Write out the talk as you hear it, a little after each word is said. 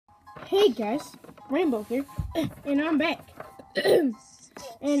Hey guys, Rainbow here, and I'm back. And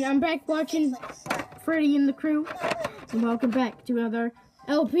I'm back watching Freddy and the Crew. And welcome back to another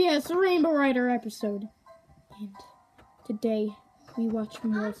LPS Raibowrider episode. And today we watch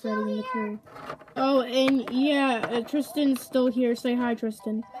more Freddy and the Crew. Oh, and yeah, Tristan's still here. Say hi,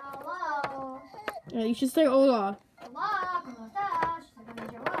 Tristan. Hello. You should say hola. Hola, ¿cómo estás?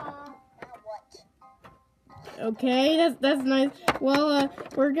 Okay, that's nice. Well,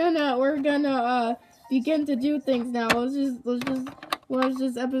 we're gonna begin to do things now. Let's just watch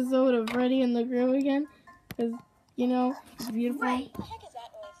this episode of Freddy and the Crew again, cause you know it's beautiful. Wait.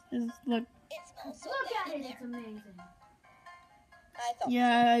 Just look. Look at it, it's amazing.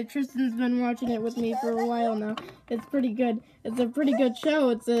 Yeah, Tristan's been watching it with me for a while now. It's pretty good. It's a pretty good show.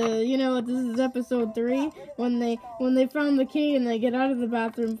 It's this is episode 3 when they found the key and they get out of the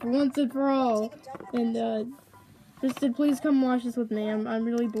bathroom for once and for all. And Tristan, please come watch this with me. I'm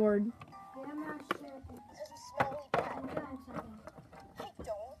really bored. Yeah, I'm not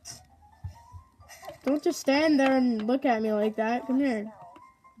sure. Don't just stand there and look at me like that. Come here.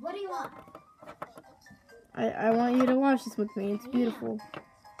 What do you want? I want you to watch this with me. It's beautiful.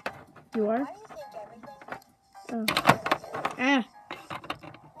 You are? Oh. Ah.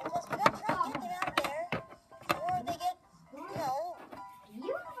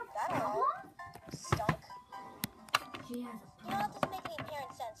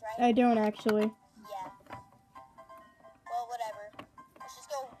 I don't actually. Yeah. Well, whatever. Let's just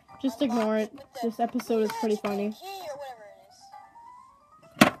go. Just ignore it. This episode is pretty funny.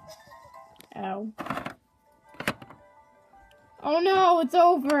 Ow. Oh no, it's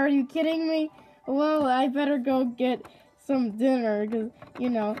over. Are you kidding me? Well, I better go get some dinner, because,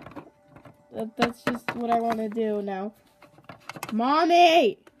 you know, that's just what I want to do now.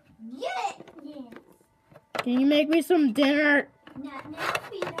 Mommy! Yeah. Can you make me some dinner? Not now,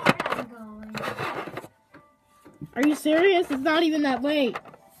 sweetheart. I'm going. Are you serious? It's not even that late.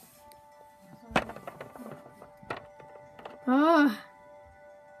 Ah.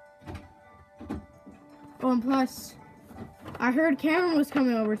 Oh, and plus, I heard Cameron was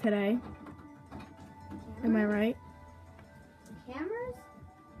coming over today. Am I right? The cameras?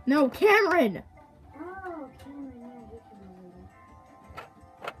 No, Cameron! Oh, Cameron,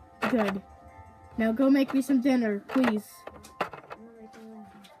 yeah, Good. Now go make me some dinner, please.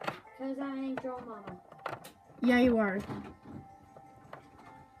 Because I ain't your mama. Yeah, you are.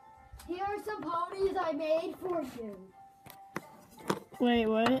 Here are some ponies I made for you. Wait,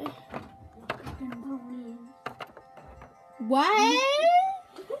 what? Ponies. What?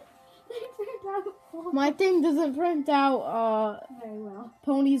 They turned out cool. My thing doesn't print out, Very well.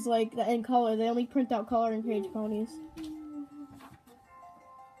 ponies like in color. They only print out coloring page ponies.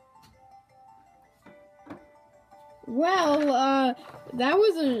 Well, that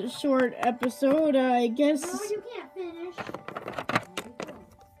was a short episode, I guess. No, you can't finish.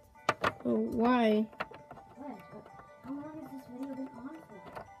 Oh, why? What? How long has this video been on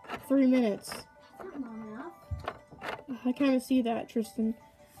for? 3 minutes. That's not long enough. I kind of see that, Tristan.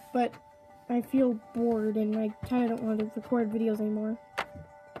 But I feel bored and I kind of don't want to record videos anymore.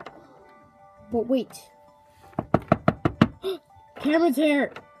 But wait. Cameron's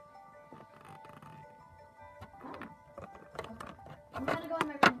here! I'm gonna go in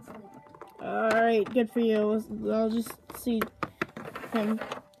my room and sleep. Alright, good for you. I'll just see him.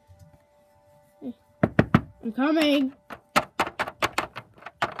 I'm coming!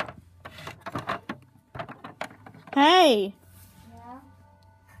 Hey!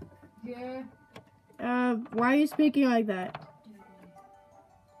 Yeah? Yeah. Why are you speaking like that?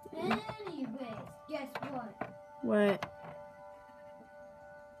 Anyways, guess what? What?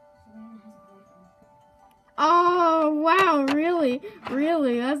 Selena has a boyfriend. Oh, wow, really?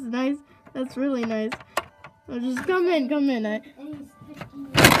 Really? That's nice. That's really nice. Oh, just come in. And he's 50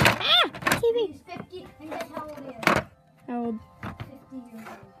 years old. Ah! TV! He's 50, and guess how old he is? How old? 50 years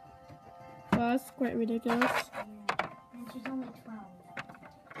old. Well, that's quite ridiculous. Yeah. And she's only 12.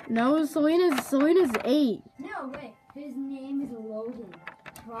 No, Selena's 8. No, wait. His name is Logan.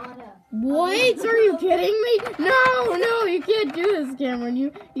 Prada. What? Are you kidding me? No, you can't do this, Cameron.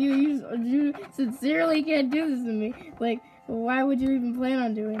 You sincerely can't do this to me. Like, why would you even plan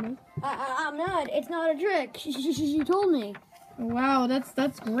on doing it? I'm not. It's not a trick. She told me. Wow,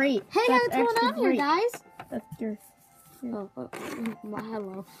 that's great. Hey, that's what's going on here, guys? That's your. Oh,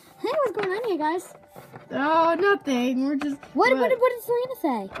 hello. Hey, what's going on here, guys? Oh, nothing. We're just. What did Selena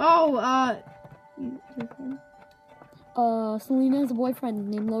say? Oh, Selena has a boyfriend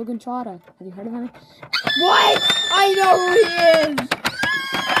named Logan Chada. Have you heard of him? What? I know who he is.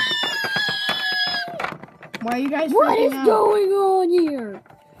 Why are you guys What freaking is out? going on here?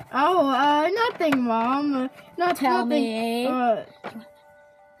 Oh, nothing, Mom. Tell nothing. me.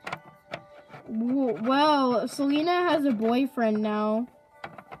 Well, Selena has a boyfriend now.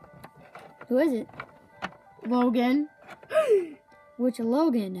 Who is it? Logan. Which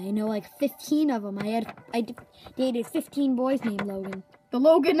Logan? I know like 15 of them. I dated 15 boys named Logan. The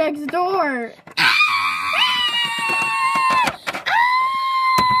Logan next door.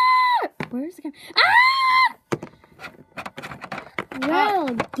 Where's the Well,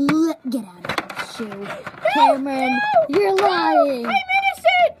 get out of here, shoe. Cameron, you're lying. I'm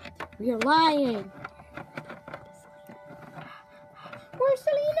innocent. You're lying. Where's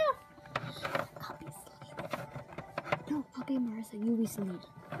Selena? I'll be Selena. No, I'll be Marissa. You be Selena.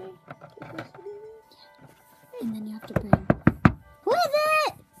 And then you have to bring. Who is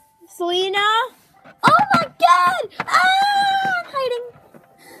it? Selena? Oh my God! Ah, I'm hiding.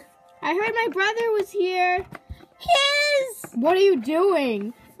 I heard my brother was here. His. What are you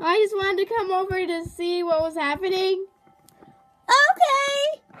doing? I just wanted to come over to see what was happening.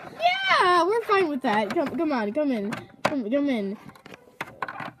 Okay. Yeah, we're fine with that. Come on, come in. Come in.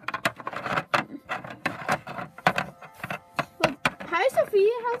 Look, hi, Sophia.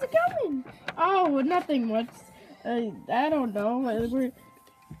 How's it going? Oh, nothing much. I don't know.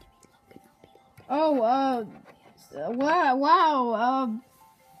 Wow.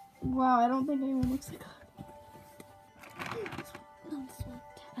 I don't think anyone looks like that.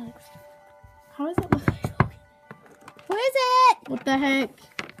 How does it look like Logan? Who is it? What the heck?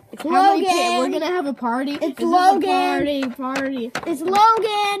 It's How many Logan. We're gonna have a party. It's This Logan. Is a party. It's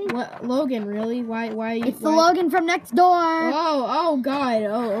Logan. What? Logan? Really? Why? Are you? It's the Logan from next door. Oh God.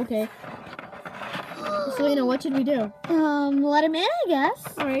 Oh, okay. Selena, what should we do? Let him in, I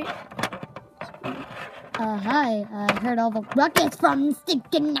guess. All right. Hi. I heard all the ruckus from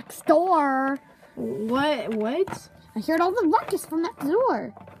stinking next door. What? I heard all the ruckus from next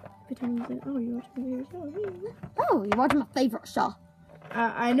door. Oh, you watching my favorite show? Oh, you're watching my favorite show.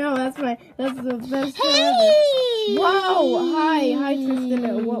 I know. That's the best. show Hey! ever. Whoa! Hi,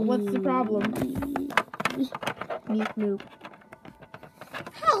 Tristan. What's the problem? Meep Moop.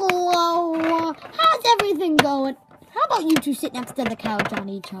 Hello. How's everything going? How about you two sit next to the couch on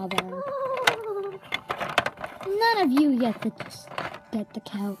each other? None of you get the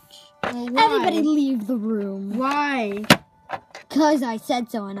couch. Why? Everybody leave the room. Why? 'Cause I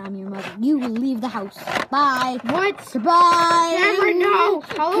said so and I'm your mother. You will leave the house. Bye. What? Goodbye. Never know.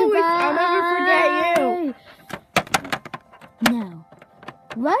 I'll never forget you. Now,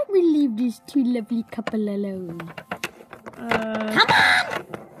 why don't we leave these two lovely couple alone? Come on!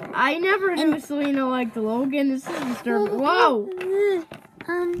 I never knew Selena liked Logan. This is disturbing. Whoa.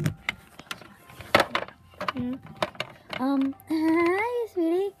 Yeah. Hi,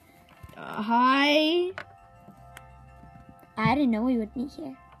 sweetie. Hi. I didn't know we would meet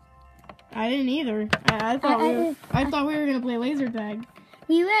here. I didn't either. I thought we were gonna play laser tag.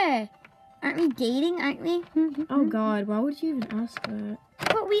 We were. Aren't we dating? Aren't we? Oh God, why would you even ask that?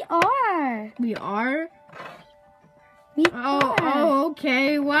 But we are. We are? We are. Oh,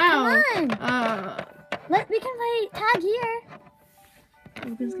 okay. Wow. Come on. We can play tag here.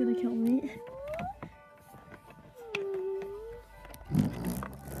 Logan's gonna kill me.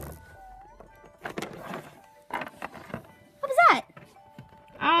 What was that?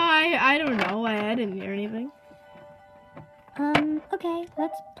 I don't know. I didn't hear anything. Okay,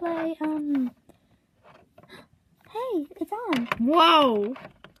 let's play, Hey, it's on. Whoa.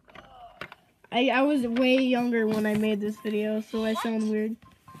 I was way younger when I made this video, so I sound weird.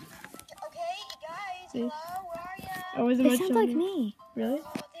 Okay, guys, See? hello, where are ya? I wasn't It much sounds younger. like me. Really?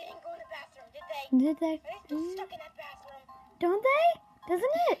 Oh, they didn't go in the bathroom, did they? Did they? They're still stuck in that bathroom. Don't they?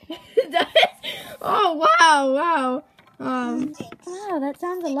 Doesn't it? Oh, wow. Wow, that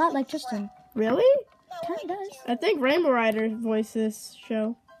sounds a lot like Tristan. Really? Kind of does. I think Raibowrider voiced this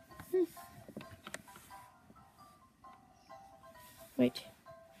show. Wait.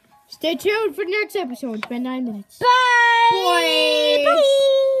 Stay tuned for the next episode. It's been 9 minutes. Bye! Boy. Bye!